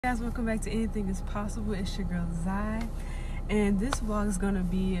Guys, welcome back to Anything is Possible. It's your girl Zai, and this vlog is going to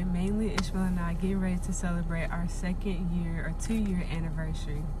be mainly Ishmael and I getting ready to celebrate our 2-year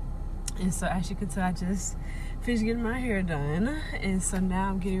anniversary. And so as you can tell, I just finished getting my hair done, and so now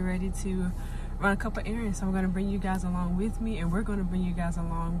I'm getting ready to run a couple errands. So I'm going to bring you guys along with me, and we're going to bring you guys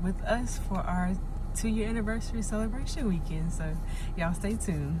along with us for our 2-year anniversary celebration weekend. So y'all stay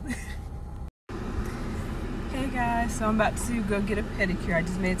tuned. Hey guys, so I'm about to go get a pedicure. I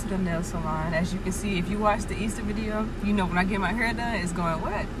just made it to the nail salon. As you can see, if you watched the Easter video, you know when I get my hair done, it's going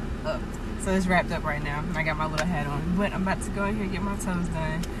what? Up. So it's wrapped up right now. I got my little hat on, but I'm about to go in here and get my toes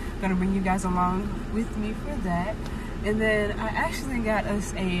done. I'm gonna bring you guys along with me for that. And then I actually got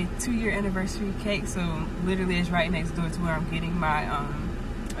us a 2-year anniversary cake. So literally it's right next door to where I'm getting my,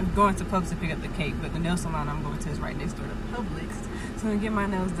 I'm going to Publix to pick up the cake, but the nail salon I'm going to is right next door to Publix. So I'm gonna get my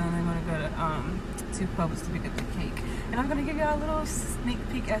nails done. I'm gonna go to Publix to pick up the cake, and I'm gonna give y'all a little sneak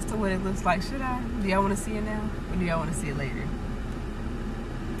peek as to what it looks like. Should I? Do y'all want to see it now, or do y'all want to see it later?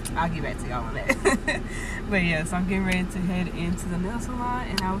 I'll get back to y'all on that. But yeah, so I'm getting ready to head into the nail salon,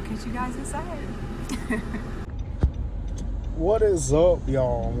 and I will catch you guys inside. What is up,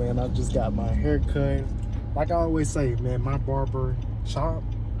 y'all? Man, I just got my hair cut. Like I always say, man, my barber chop,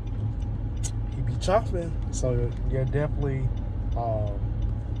 he be chopping. So yeah, definitely.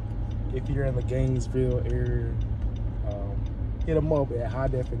 If you're in the Gainesville area, hit them up at High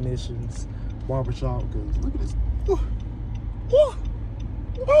Definitions Barbershop. Cause look at this.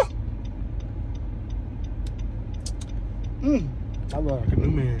 I look like a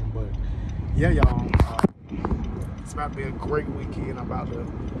new man, but yeah, y'all. It's about to be a great weekend. I'm about to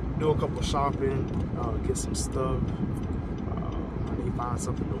do a couple of shopping, get some stuff. I need to find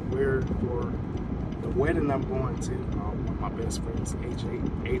something to wear for the wedding I'm going to. One of my best friends,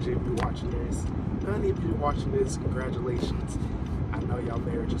 AJ. AJ, if you're watching this, honey, if you're watching this, congratulations. I know y'all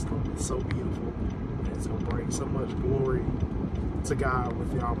marriage is going to be so beautiful, and it's going to bring so much glory to God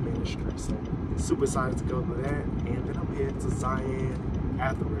with y'all ministry. So super excited to go to that, and then I'm heading to Zion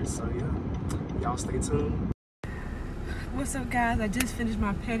afterwards. So yeah, y'all stay tuned. What's up, guys? I just finished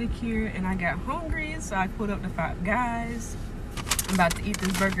my pedicure and I got hungry, so I pulled up the Five Guys. I'm about to eat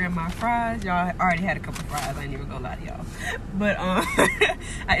this burger and my fries. Y'all already had a couple fries, I ain't even gonna lie to y'all. But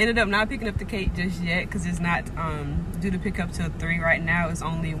I ended up not picking up the cake just yet because it's not due to pick up till 3 right now. It's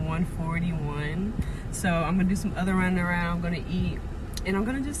only 1:41. So I'm gonna do some other running around. I'm gonna eat, and I'm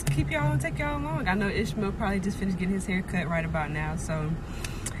gonna just keep y'all and take y'all along. I know Ishmael probably just finished getting his hair cut right about now, so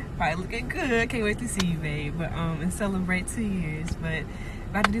probably looking good. Can't wait to see you, babe. But and celebrate 2 years. But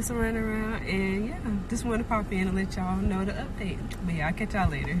about to do some running around, and yeah, just wanted to pop in and let y'all know the update. But yeah, I'll catch y'all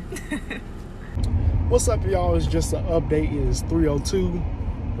later. What's up, y'all? It's just an update. It is 3:02.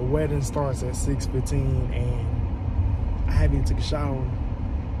 The wedding starts at 6:15, and I haven't even took a shower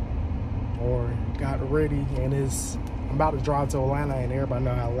or got ready, and I'm about to drive to Atlanta, and everybody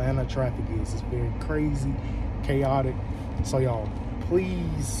know how Atlanta traffic is. It's very crazy, chaotic. So y'all,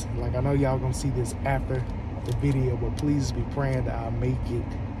 please, like, I know y'all gonna see this after the video, but please be praying that I make it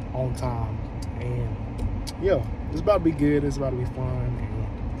on time. And yeah, it's about to be good. It's about to be fun, and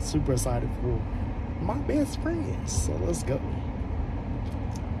super excited for my best friends. So let's go.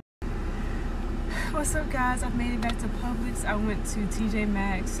 What's up, guys? I've made it back to Publix. I went to TJ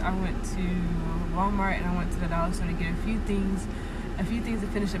Maxx, I went to Walmart, and I went to the dollar store to get a few things to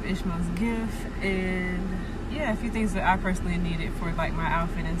finish up Ishmael's gift, and yeah, a few things that I personally needed for like my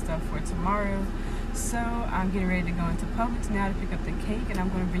outfit and stuff for tomorrow. So I'm getting ready to go into Publix now to pick up the cake, and I'm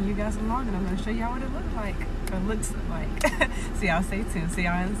going to bring you guys along, and I'm going to show y'all what it looks like. So y'all stay tuned. See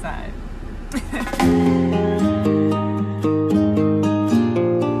y'all inside.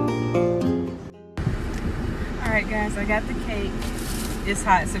 Alright guys, I got the cake. It's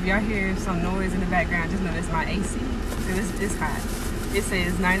hot, so if y'all hear some noise in the background, just know it's my AC. So it's hot. It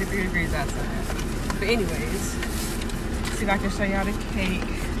says 93 degrees outside. But anyways, see if I can show y'all the cake.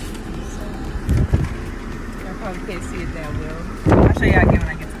 Probably can't see it that well. I'll show y'all again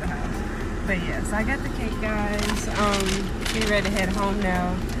when I get to the house. But yeah, so I got the cake, guys. Getting ready to head home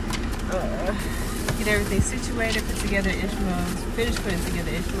now. Get everything situated, finish putting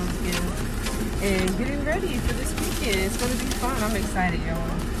together Ishmael's gift, and getting ready for this weekend. It's gonna be fun. I'm excited, y'all.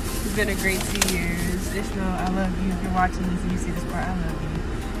 It's been a great 2 years. Ishmael, I love you. If you're watching this and you see this part, I love you.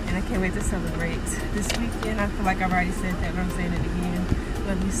 And I can't wait to celebrate this weekend. I feel like I've already said that, but I'm saying it again.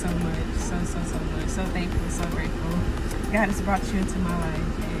 Love you so much, so much, so thankful, so grateful. God has brought you into my life,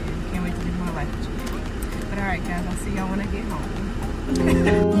 and can't wait to live my life with you. But alright guys, I'll see y'all when I get home.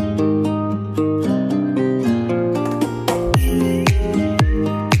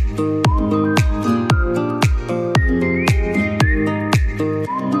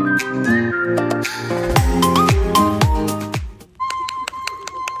 Before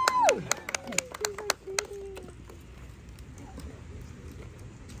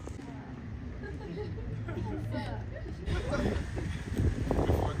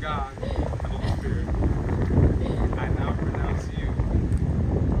God, Holy Spirit, I now pronounce you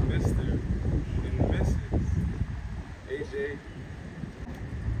Mr. and Mrs. AJ.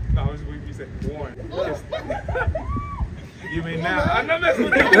 No, I was waiting you said Warren. You may now. I'm not messing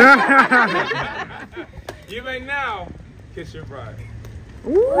with you. You may now kiss your bride.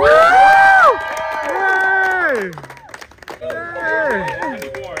 Woo! Hey! Hey! Andy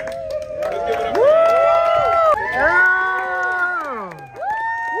Warren. Let's give it up. Yeah!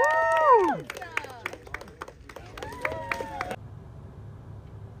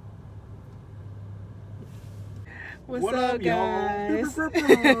 What's up, guys?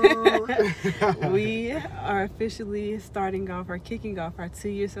 We are officially kicking off our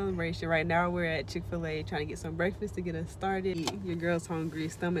 2-year celebration. Right now we're at Chick-fil-A trying to get some breakfast to get us started. Your girl's hungry,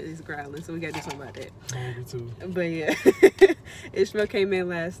 stomach is growling, so we gotta do something about that. Hungry too. But yeah, Ishmael came in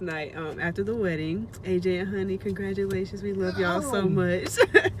last night after the wedding. AJ and Honey, congratulations. We love y'all so much.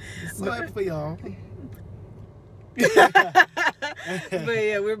 So happy for y'all. But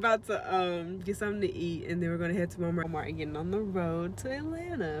yeah, we're about to get something to eat, and then we're gonna head to Walmart and getting on the road to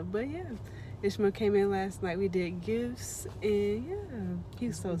Atlanta. But yeah, Ishmael came in last night. We did gifts, and yeah,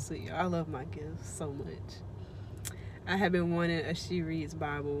 he's so sweet. I love my gifts so much. I have been wanting a She Reads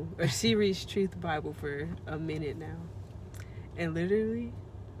Bible or She Reads Truth Bible for a minute now, and literally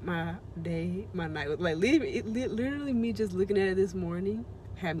my night was like literally me just looking at it this morning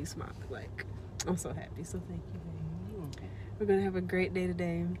had me smiling. Like, I'm so happy. So thank you. We're gonna have a great day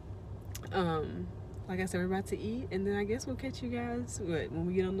today. Like I said, we're about to eat, and then I guess we'll catch you guys when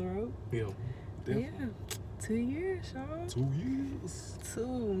we get on the road. Yeah. Definitely. Yeah. 2 years, y'all. 2 years.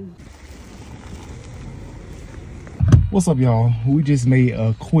 2. What's up, y'all? We just made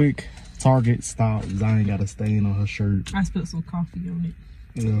a quick Target stop. Zion got a stain on her shirt. I spilled some coffee on it.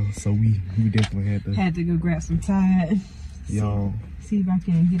 Yeah, so we definitely had to go grab some Tide. Y'all. See if I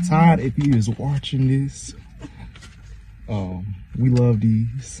can get Tide, if you is watching this, we love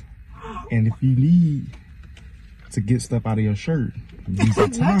these. And if you need to get stuff out of your shirt, use a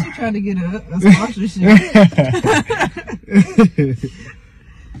Tide. Not you trying to get a sponsorship.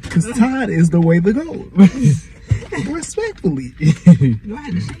 Because Tide is the way to go. Respectfully. Go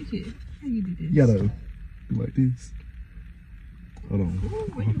ahead and shake it. How you do this? You gotta do like this. Hold on.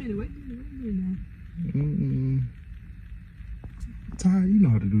 Ooh, wait a minute. Tide, you know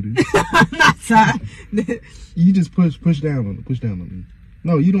how to do this. I'm not Tide. You just push down on it. Push down on it.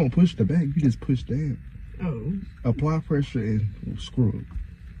 No, you don't push the back. You just push down. Oh. Apply pressure and scrub.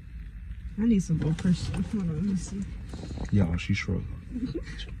 I need some more pressure. Hold on, let me see. Y'all, she shrugged.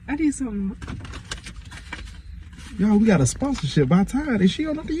 I need something. Y'all, we got a sponsorship by Tide, and she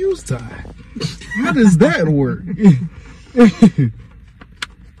don't have to use Tide. How does that work?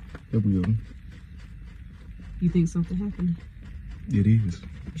 There we go. You think something happened? It is.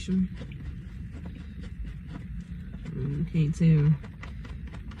 You sure? Can't tell.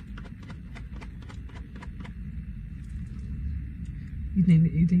 You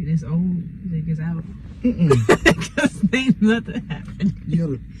think it's old? You think it's out? Because ain't nothing happened. You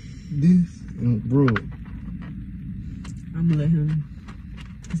gotta this and rub. I'm gonna let him.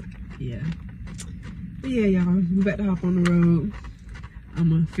 Yeah. But yeah, y'all. We about to hop on the road. I'm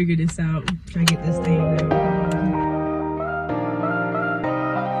gonna figure this out. Try to get this thing out.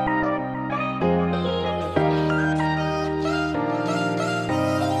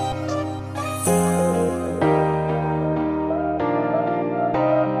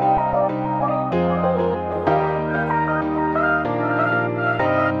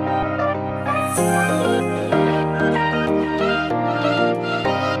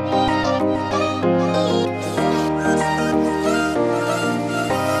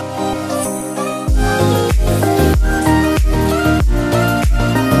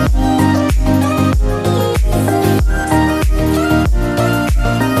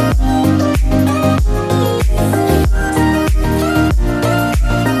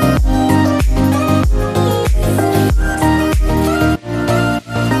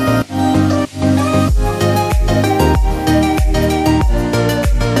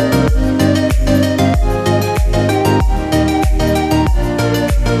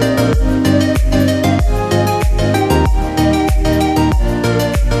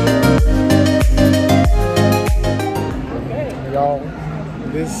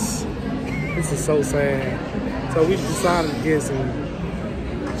 This is so sad. So we decided to get some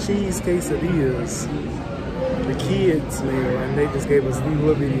cheese quesadillas the kids meal, and they just gave us the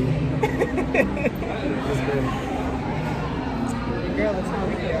little bitty.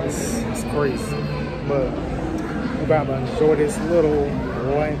 It's crazy, but we're about to enjoy this little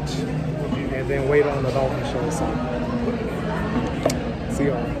lunch and then wait on the dolphin show. So, see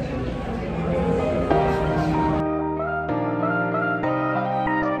y'all.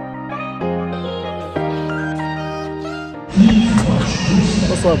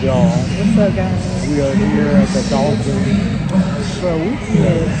 What's up, y'all? What's up, guys? We are here at the dolphin show.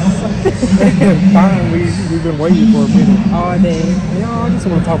 Yes. Finally, we've been waiting for a minute. All day. Y'all, I just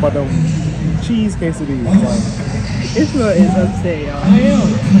want to talk about them cheese quesadillas. Like, Israel is upset, y'all. I am.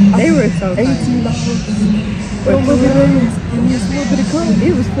 They were so funny. $18. But look at this. And this little bit of cup.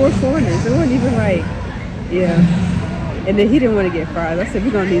 It was 4 corners. It wasn't even like, yeah. And then he didn't want to get fries. I said,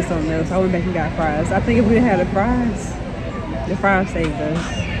 we're going to need something else. So I went back and got fries. I think if we had the fries saved us.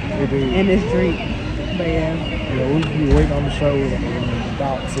 It did. And this drink. But yeah. Yeah, we'll be waiting on the show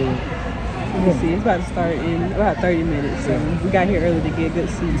about to. Let me see. It's about to start in about 30 minutes. So we got here early to get good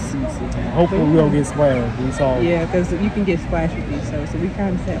seats. Hopefully we don't get splashed. We saw. Yeah, because you can get splashed with these shows. So we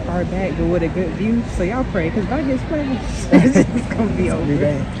kind of sat far back, but with a good view. So y'all pray, because if I get splashed, it's going to be over.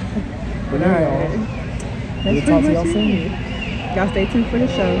 But now, we'll talk to y'all soon. Y'all stay tuned for the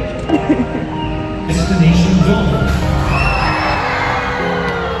show. Destination goal.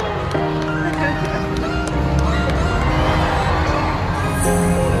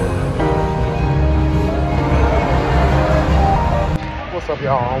 What's up,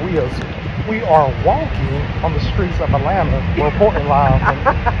 y'all? We are walking on the streets of Atlanta. We're reporting live from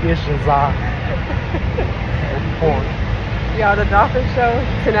Ishin's Eye. Y'all, the dolphin show,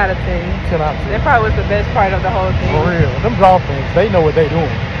 10 out of 10. 10 out of 10. That probably was the best part of the whole thing. For real. Them dolphins, they know what they doing.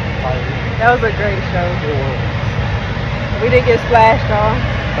 Like, That was a great show. it was. We didn't get splashed, y'all.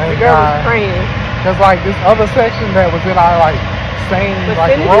 Thank The girl was God. praying. Cause like this other section that was in our like same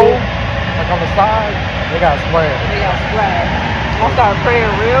like Vicinity? row, like on the side, they got splashed. They got splashed. I started praying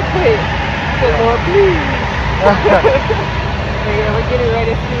real quick. I said, Lord, please. Yeah, we're getting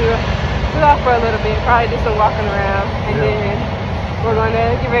ready to sit off for a little bit, probably do some walking around, and Yeah. then we're going to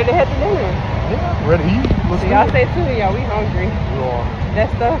get ready to head to dinner. Yeah, ready to eat. Let's So do y'all it. stay tuned, y'all. We hungry. We are. That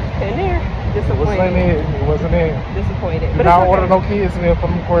stuff in there, It wasn't disappointed. in. It wasn't in. Disappointed. Do But not it's order okay. no kids meal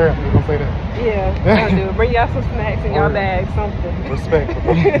from the aquarium. You don't say that. Yeah, I'll do it. Bring y'all some snacks in y'all Word. bag, something. Respect.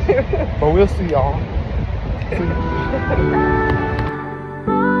 But we'll see y'all. See you.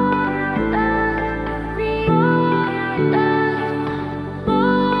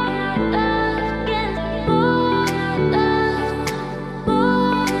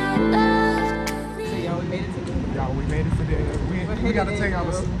 Y'all, we made it to dinner. We gotta tell y'all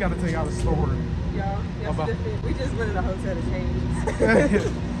the story. Y'all, About- we just went to the hotel to change.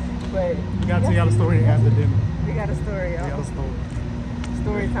 But We gotta tell y'all the story after dinner. we got a story, We got y'all. a story.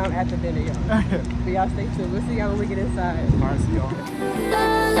 Story time after dinner, y'all. But y'all stay tuned. We'll see y'all when we get inside. Alright, see y'all.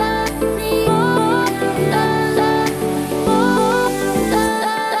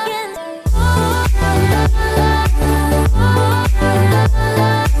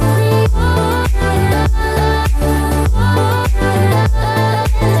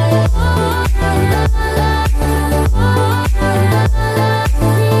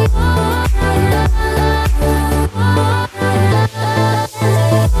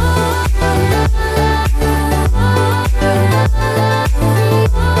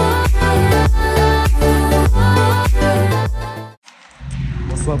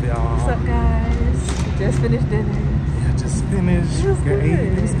 What's up, y'all? What's up, guys? Just finished dinner. Yeah, just finished. It was Got good. ate.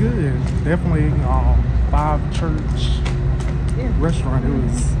 It was good. Definitely Five Church Yeah. restaurant. It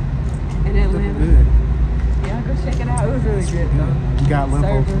was In Atlanta. good. Yeah, go check it out. It was really good, though. We got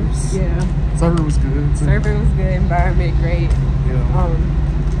limbo. Service, yeah. Server was good too. Serving was good. Environment great. Yeah.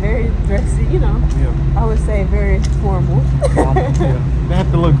 Very dressy, you know. Yeah. I would say very formal. Yeah. They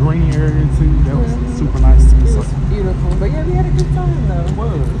had the little green area too. That was super nice too. It So was beautiful. But yeah, we had a good time though. it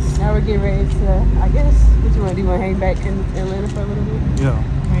was. Now we're getting ready to, I guess, what you want to do? You want to hang back in Atlanta for a little bit? Yeah.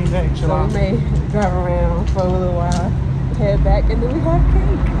 Hang back, chill So out. we may drive around for a little while, head back, and then we have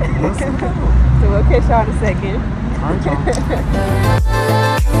Let's cake. go. So we'll catch y'all in a second. Alright, y'all.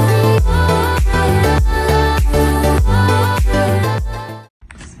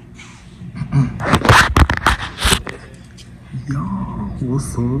 Y'all,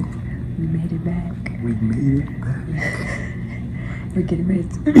 what's up? We made it back. We made it back. We're getting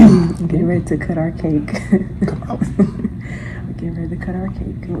ready to cut our cake. Come out. We're getting ready to cut our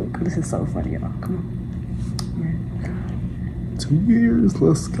cake. Look, this is so funny, y'all. Come on. 2 years,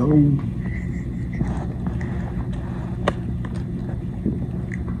 let's go.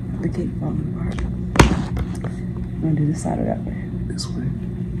 The cake falling apart. We're gonna do this side or that way? This way.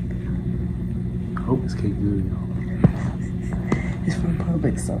 I hope this cake good, y'all. It's from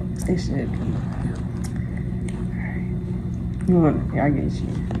Publix, so it should be. Yeah. Alright. You want? Yeah, I get you.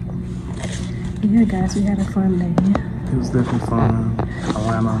 Yeah, guys, we had a fun day. It was definitely fun.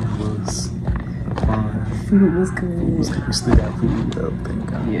 Atlanta was fun. Food was good. We still got food up, thank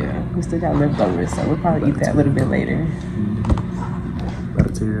God. Yeah, we still got leftovers, so we'll probably eat that a little bit later. Mm-hmm.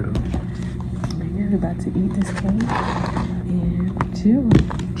 Better tear it up. But yeah, we're about to eat this cake and chill.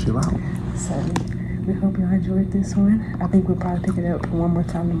 Chill out. So we hope y'all enjoyed this one. I think we'll probably pick it up one more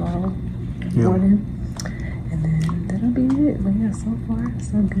time tomorrow morning. And then that'll be it. But yeah, so far,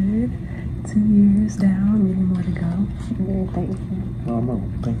 so good. 2 years down, many more to go. I'm very thankful. Oh, no,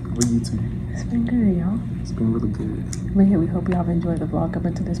 thankful for you too. It's been good, y'all. It's been really good. But yeah, we hope y'all have enjoyed the vlog up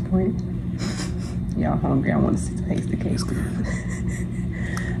until this point. Y'all hungry, I want to taste the cake. It's good.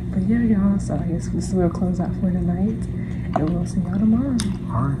 But yeah, y'all, so I guess this will close out for tonight. And we'll see y'all tomorrow.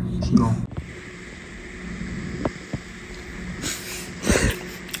 Alright, shalom.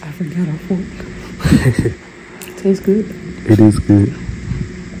 I forgot our fork. Tastes good. It is good.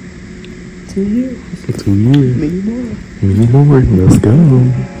 2 years. 2 years. Maybe more. Maybe more. Let's go.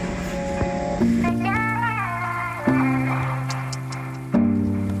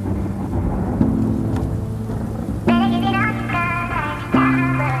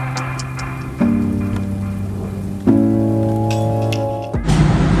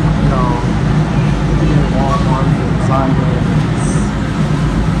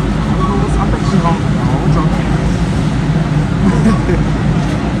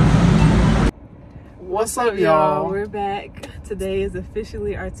 What's up, y'all? We're back. Today is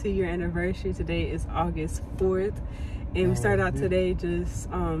officially our 2-year anniversary. Today is August 4th. And we started out today just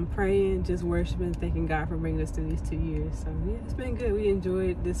praying, just worshiping, thanking God for bringing us through these 2 years. So yeah, it's been good. We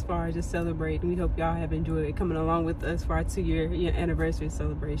enjoyed this far, just celebrating. We hope y'all have enjoyed coming along with us for our 2-year anniversary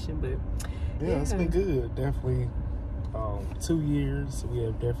celebration. But yeah, it's been good. Definitely 2 years. We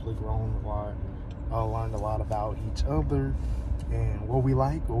have definitely grown a lot. Learned a lot about each other and what we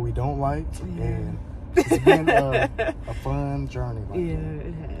like, what we don't like. Yeah. And it's been a fun journey. Like yeah, that.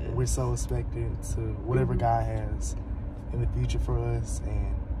 it has. We're so expectant to whatever God has in the future for us,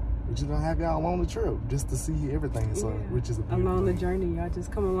 and we're just gonna have y'all on the trip just to see everything. So, which is a beautiful along the thing. journey, y'all just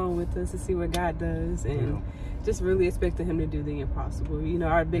come along with us to see what God does, and just really expecting Him to do the impossible. You know,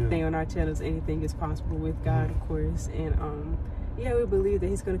 our big thing on our channel is anything is possible with God, of course, and yeah, we believe that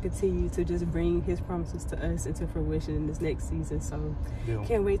He's going to continue to just bring His promises to us into fruition in this next season. So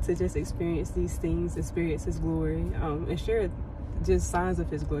can't wait to just experience these things, experience His glory, and share just signs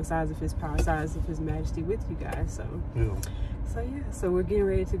of His glory, signs of His power, signs of His majesty with you guys. So so we're getting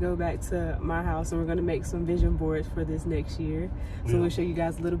ready to go back to my house, and we're going to make some vision boards for this next year. So we'll show you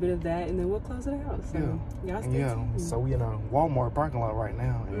guys a little bit of that, and then we'll close it out. So y'all stay tuned. So we in a Walmart parking lot right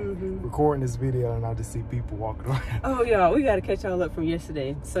now, and recording this video, and I just see people walking around. Oh, y'all, we got to catch y'all up from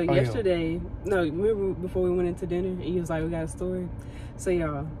yesterday. So yesterday, no, remember before we went into dinner, and he was like, we got a story. So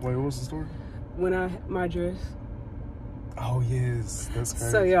y'all. Wait, what's the story? When my dress. Oh, yes. That's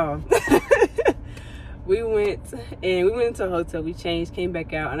crazy. So y'all. We went into a hotel, we changed, came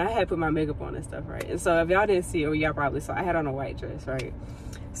back out, and I had put my makeup on and stuff, right? And so if y'all didn't see it, or y'all probably saw, I had on a white dress, right?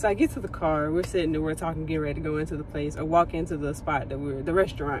 So I get to the car, we're sitting there, we're talking, getting ready to go into the place, or walk into the spot that the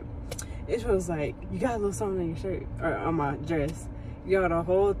restaurant. It was like, you got a little something on your shirt, or on my dress. You got a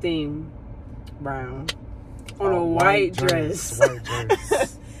whole thing brown on a white dress. White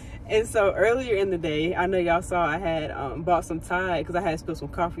dress. And so earlier in the day, I know y'all saw I had bought some Tide because I had spilled some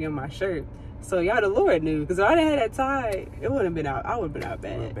coffee on my shirt. So y'all, the Lord knew, because if I didn't have that Tide, it wouldn't have been out. I would have been out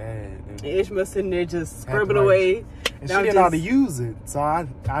bad. And Ish was sitting there just scrubbing away. And she didn't know how to use it. So I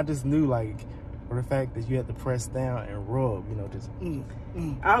just knew, like, for the fact that you had to press down and rub, you know, just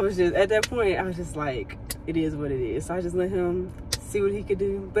I was just, at that point, I was just like, it is what it is. So I just let him see what he could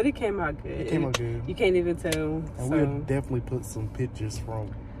do. But it came out good. It came out good. You can't even tell. And we'll definitely put some pictures from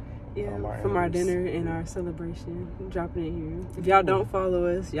from our dinner and our celebration, dropping it here. If y'all don't follow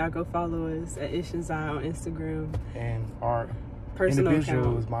us, y'all go follow us at Ish and Zai on Instagram. And our personal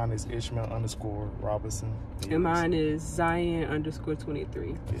individual account. Mine is Ishmael_Robinson. And mine is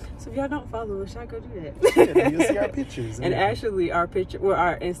Zion_23. So if y'all don't follow us, y'all go do that. You'll see our pictures. And actually our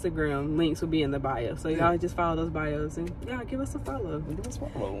our Instagram links will be in the bio. So y'all just follow those bios and y'all give us a follow.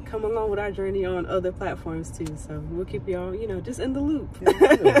 Come along with our journey on other platforms too. So we'll keep y'all, you know, just in the loop.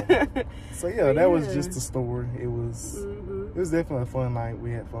 So that was just the story. It was definitely a fun night.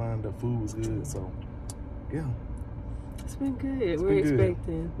 We had fun. The food was good. So it's been good. We're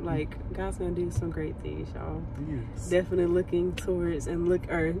expecting, like, God's gonna do some great things, y'all. Yes. Definitely looking towards and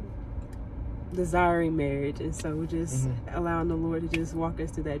desiring marriage, and so we're just allowing the Lord to just walk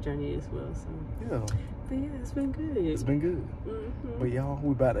us through that journey as well. So Yeah. but yeah, it's been good. It's been good. But y'all,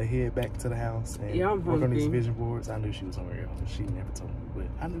 we about to head back to the house and I'm work on these hungry. vision boards. I knew she was hungry. She never told me, but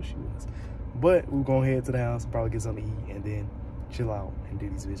I knew she was. But we're gonna head to the house, probably get something to eat, and then chill out and do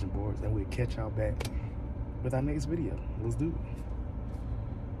these vision boards, and we'll catch y'all back with our next video. Let's do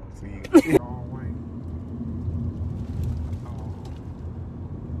it. See you.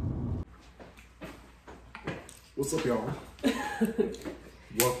 What's up, y'all?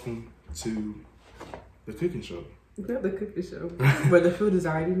 Welcome to the cooking show. Not the cooking show, but the food is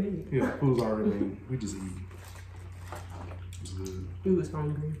already made. Yeah, food's already made. We just eat. It's good. We was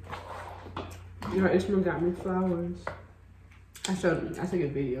hungry. Your instrument got me flowers. I took a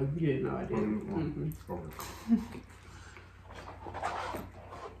video. You didn't know I did.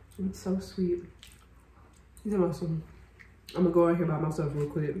 It's so sweet. He's awesome. I'm gonna go in here by myself real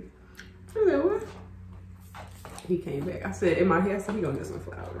quick. I said, what? He came back. I said, in my head, I said, he gonna get some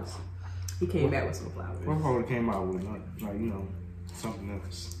flowers. He came back with some flowers. What if I would have came out with, like, you know, something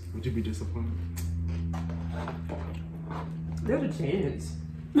else? Would you be disappointed? There's a chance.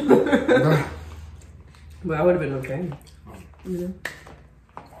 But I would have been okay. You know?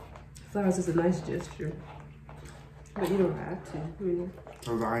 Flowers is a nice gesture. But you don't have to, you know?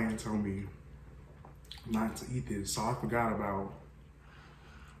 Because Ian told me not to eat this, so I forgot about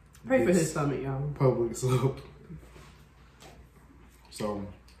Pray for his stomach, y'all. public sub. So,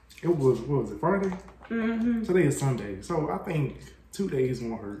 it was, what was it, Friday? Today is Sunday. So, I think 2 days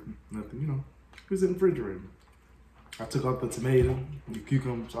won't hurt nothing, you know? It was in the refrigerator. I took out the tomato, the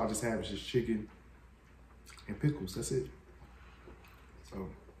cucumber, so I just have just chicken and pickles. That's it. So,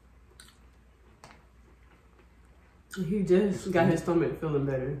 He just got his stomach feeling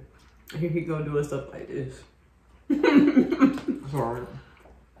better. Here he go doing stuff like this. it's all right.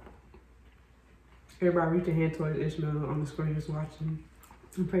 Everybody reach your hand towards Ishmael on the screen just watching.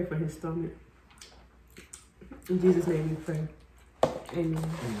 And pray for his stomach. In Jesus' name we pray. Amen.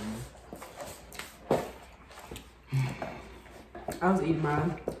 I was eating my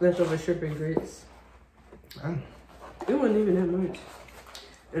leftover shrimp and grits. It wasn't even that much.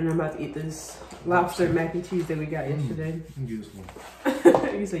 And I'm about to eat this lobster mac and cheese that we got yesterday. You can get this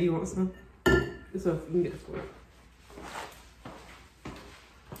one. You say you want some? It's okay, you can get this one.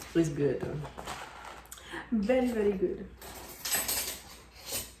 It's good though. Very, very good.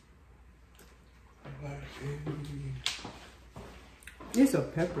 It's a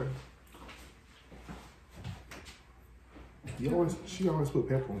pepper. She always put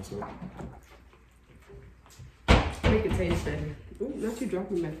pepper on stuff. Make it taste better. Ooh, not you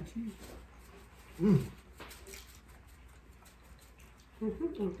dropping mac and cheese.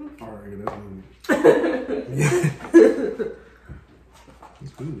 All right, that's good. Yeah.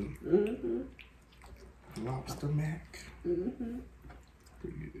 It's good. Lobster mac.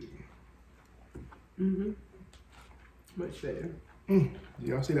 Pretty good. Much better.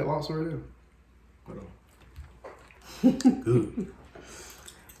 Y'all see that lobster right there? Good.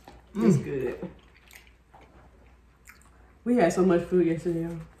 It's good. We had so much food yesterday,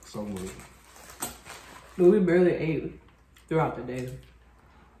 y'all. So much. But we barely ate throughout the day.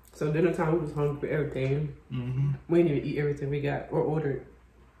 So dinner time, we was hungry for everything. We didn't even eat everything we got or ordered.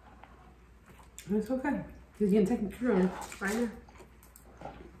 And it's okay. It's getting taken care of right now.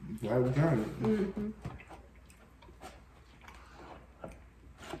 Glad we got it.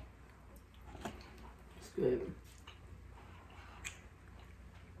 It's good.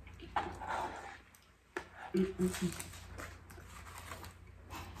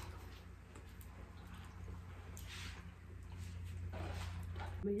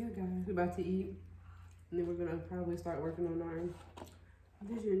 But yeah, guys, we're about to eat, and then we're gonna probably start working on our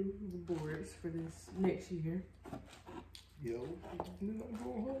vision boards for this next year. Yo, you're not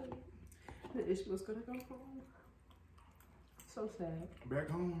going home. The Ishmael's gonna go home. So sad. Back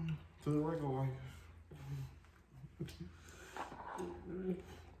home to the regular life.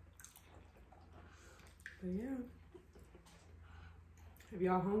 But yeah. If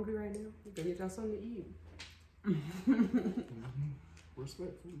y'all hungry right now, we gonna get y'all something to eat.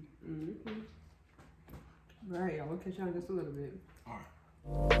 Respectfully. Right, y'all. We'll catch y'all in just a little bit. All right.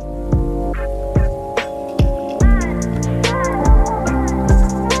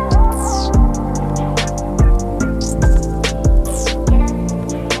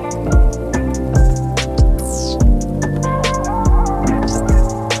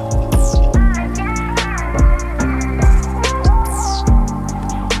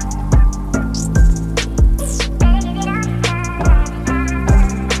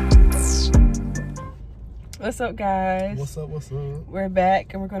 What's up, guys? What's up? What's up? We're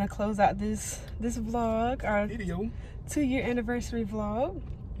back, and we're gonna close out this vlog, our Video 2-year anniversary vlog.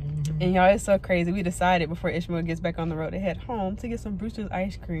 And y'all, it's so crazy. We decided before Ishmael gets back on the road to head home to get some Brewster's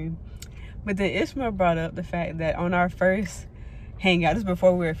ice cream. But then Ishmael brought up the fact that on our first hangout, this is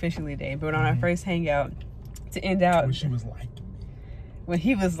before we were officially dating, but on our first hangout, to end out when she was liking me. When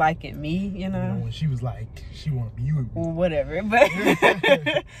he was liking me, you know, when she was like, she wanted to be you and me. Well, whatever. But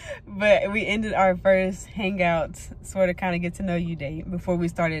but we ended our first hangout, sort of kind of get to know you date before we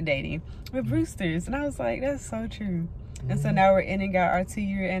started dating with Brewster's, and I was like, that's so true. And so now we're ending out our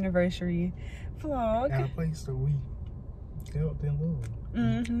 2-year anniversary vlog. At a place that we felt in love.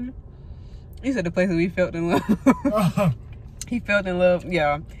 You said the place that we felt in love. He felt in love,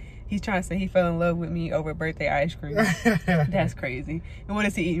 yeah. He's trying to say he fell in love with me over birthday ice cream. That's crazy. And what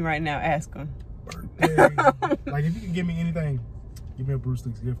is he eating right now? Ask him. Birthday. Like, if you can give me anything, give me a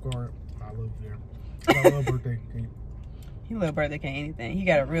Brewster's gift card. I love there. I love birthday cake. He love birthday cake, anything. He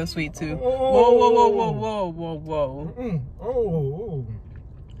got a real sweet too. Oh. Whoa.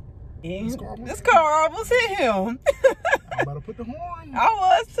 This car almost hit him. I'm about to put the horn. I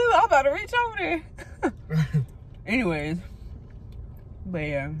was too. I was about to reach over there. Anyways. But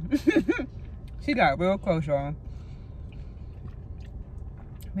yeah. She got real close, y'all.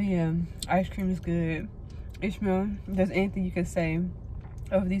 But yeah, ice cream is good. Ishmael, if there's anything you can say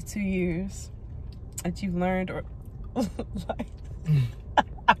over these 2 years that you've learned or like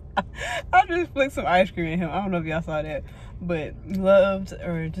I just flicked some ice cream at him. I don't know if y'all saw that, but loved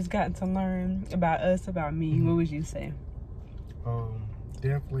or just gotten to learn about us, about me. What would you say?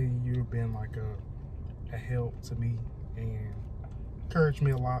 Definitely you've been like a help to me and encouraged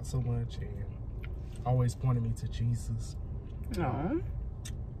me a lot so much, and always pointed me to Jesus.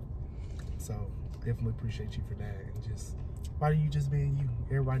 So definitely appreciate you for that, and just why you just being you.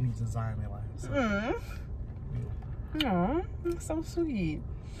 Everybody needs a Zion in their life. So, Aw, that's so sweet.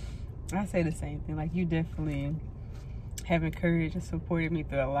 I say the same thing. Like, you definitely have encouraged and supported me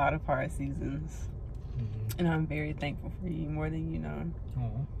through a lot of hard seasons. And I'm very thankful for you, more than you know.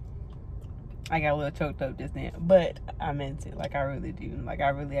 I got a little choked up just then, but I meant it. Like, I really do. Like, I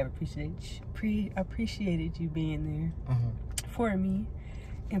really have appreciated you being there for me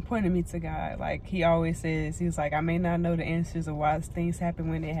and pointing me to God. Like, he always says, he was like, I may not know the answers of why things happen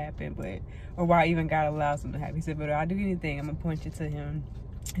when they happen, but, or why even God allows them to happen. He said, but if I do anything, I'm going to point you to him.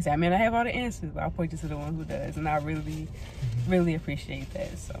 He said, I may not have all the answers, but I'll point you to the one who does. And I really, really appreciate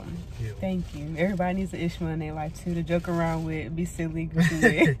that. So, thank you. Everybody needs an Ishmael in their life, too, to joke around with, be silly, goofy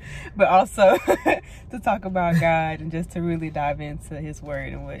with, but also to talk about God and just to really dive into his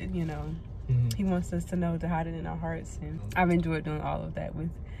word and what, you know, he wants us to know, to hide it in our hearts. And I've enjoyed doing all of that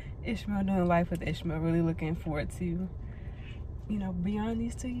with Ishmael, doing life with Ishmael. Really looking forward to, you know, beyond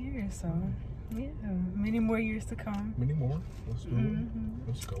these 2 years. So, yeah, many more years to come. Many more. Let's do it.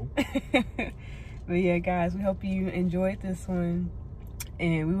 Let's go. But yeah, guys, we hope you enjoyed this one,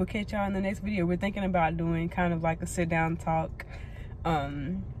 and we will catch y'all in the next video. We're thinking about doing kind of like a sit-down talk,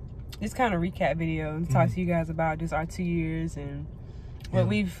 just kind of recap video and talk to you guys about just our 2 years and what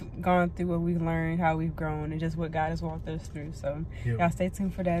we've gone through, what we've learned, how we've grown, and just what God has walked us through. So y'all stay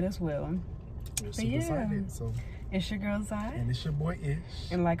tuned for that as well. We're super excited. So it's your girl Zai. And it's your boy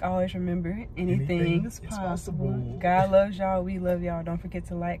Ish. And like always, remember, anything is possible. God loves y'all. We love y'all. Don't forget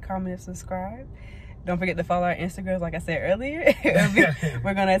to like, comment, and subscribe. Don't forget to follow our Instagrams, like I said earlier.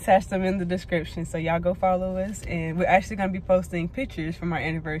 We're going to attach them in the description. So y'all go follow us. And we're actually going to be posting pictures from our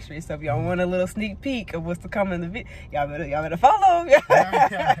anniversary. So if y'all want a little sneak peek of what's to come in the video, y'all better follow.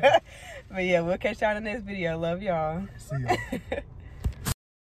 But yeah, we'll catch y'all in the next video. Love y'all. See y'all.